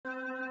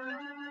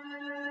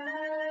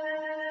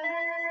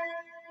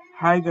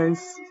Hi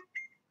guys,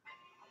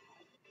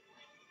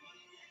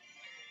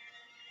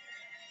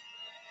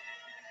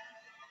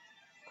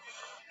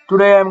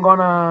 today I'm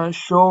gonna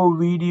show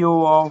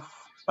video of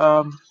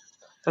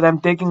that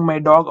I'm taking my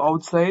dog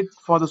outside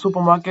for the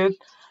supermarket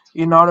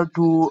in order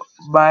to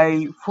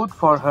buy food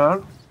for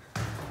her.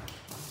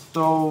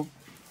 So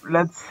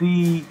let's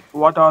see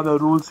what are the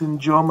rules in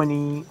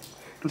Germany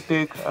to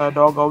take a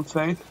dog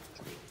outside.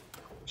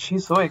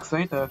 She's so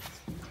excited.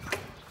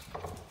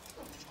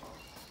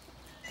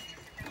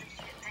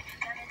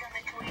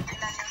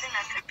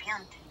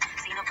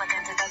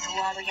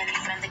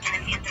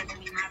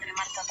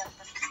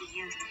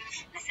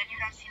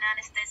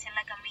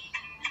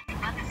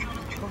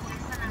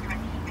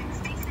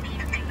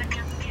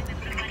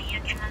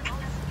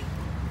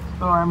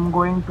 So I'm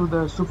going to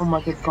the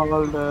supermarket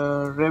called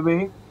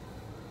Reve.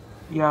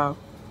 Yeah,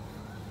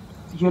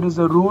 here is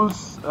the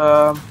rules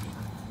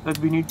that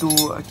we need to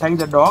tie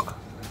the dog.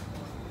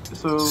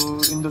 So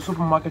in the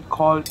supermarket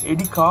called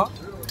Edeka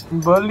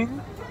in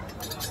Berlin,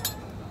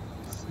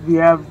 we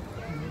have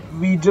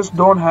we just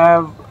don't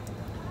have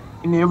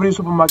in every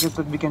supermarket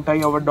that we can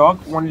tie our dog.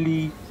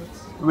 Only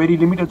very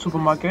limited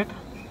supermarket.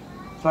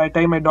 So I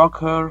tie my dog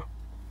here.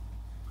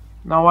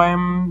 Now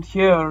I'm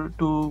here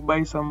to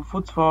buy some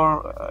foods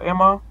for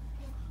Emma.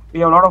 We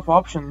have a lot of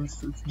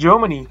options. It's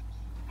Germany.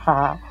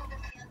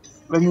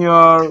 When you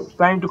are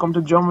planning to come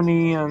to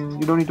Germany, and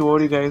you don't need to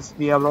worry, guys.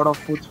 We have a lot of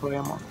foods for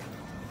Emma.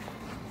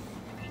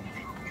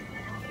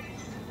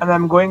 And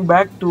I'm going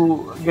back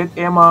to get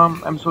Emma.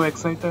 I'm so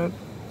excited.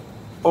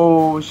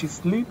 Oh, she's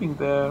sleeping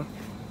there.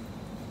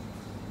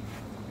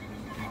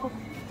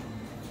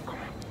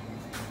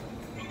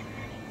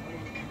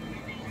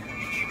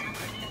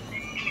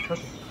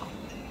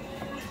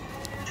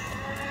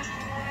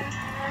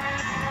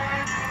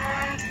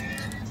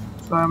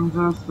 So I'm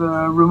just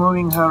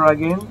removing her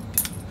again.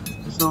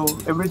 So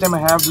every time I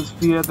have this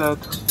fear that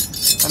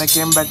when I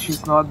came back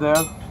she's not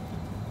there,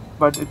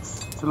 but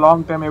it's a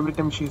long time every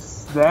time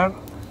she's there.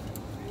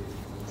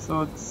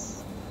 So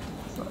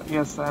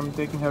yes, I'm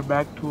taking her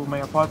back to my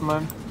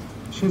apartment.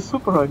 She's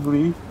super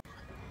hungry.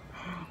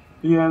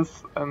 Yes,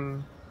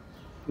 and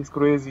she's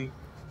crazy.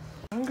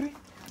 Hungry?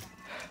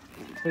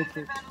 Wait,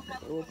 wait.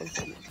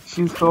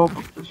 She's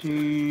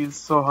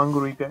so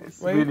hungry, guys.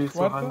 Wait, really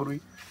so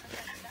hungry.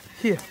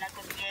 Here.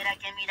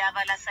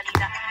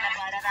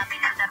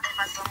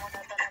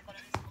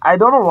 I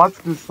don't know what's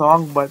this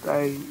song, but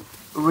I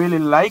really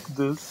like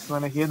this.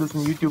 When I hear this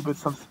on YouTube,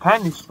 it's some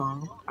Spanish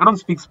song. I don't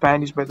speak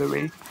Spanish, by the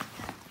way.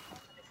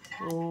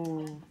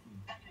 Oh,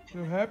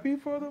 you're happy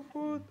for the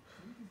food?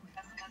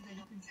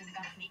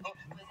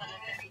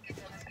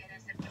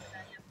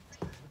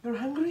 You're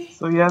hungry?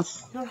 So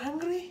yes, You're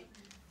hungry?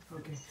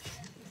 Okay.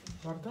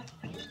 Marta?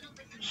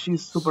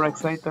 she's super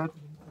excited,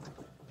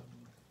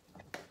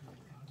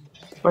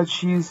 but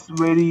she's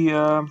very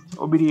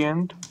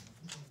obedient.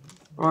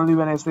 Only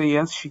when I say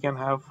yes, she can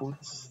have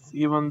foods.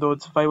 Even though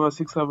it's 5 or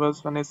 6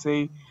 hours, when I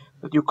say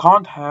that you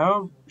can't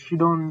have, she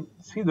don't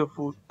see the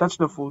food, touch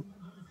the food.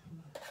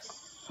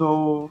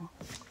 So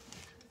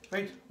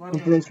Wait, one more.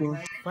 impressing.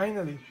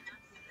 Finally.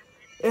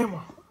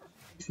 Emma.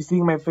 You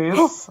seeing my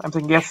face? I'm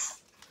saying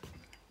yes.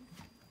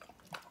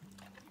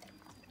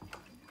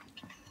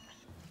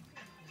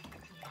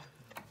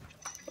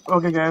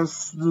 Okay,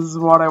 guys, this is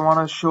what I want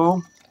to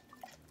show.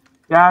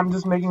 Yeah, I'm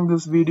just making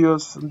these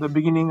videos in the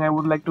beginning. I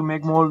would like to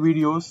make more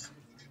videos.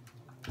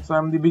 So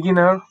I'm the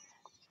beginner.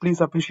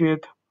 Please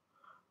appreciate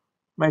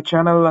my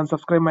channel and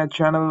subscribe my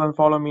channel and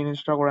follow me on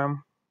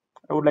Instagram.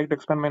 I would like to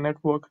expand my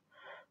network.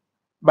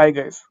 Bye,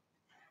 guys.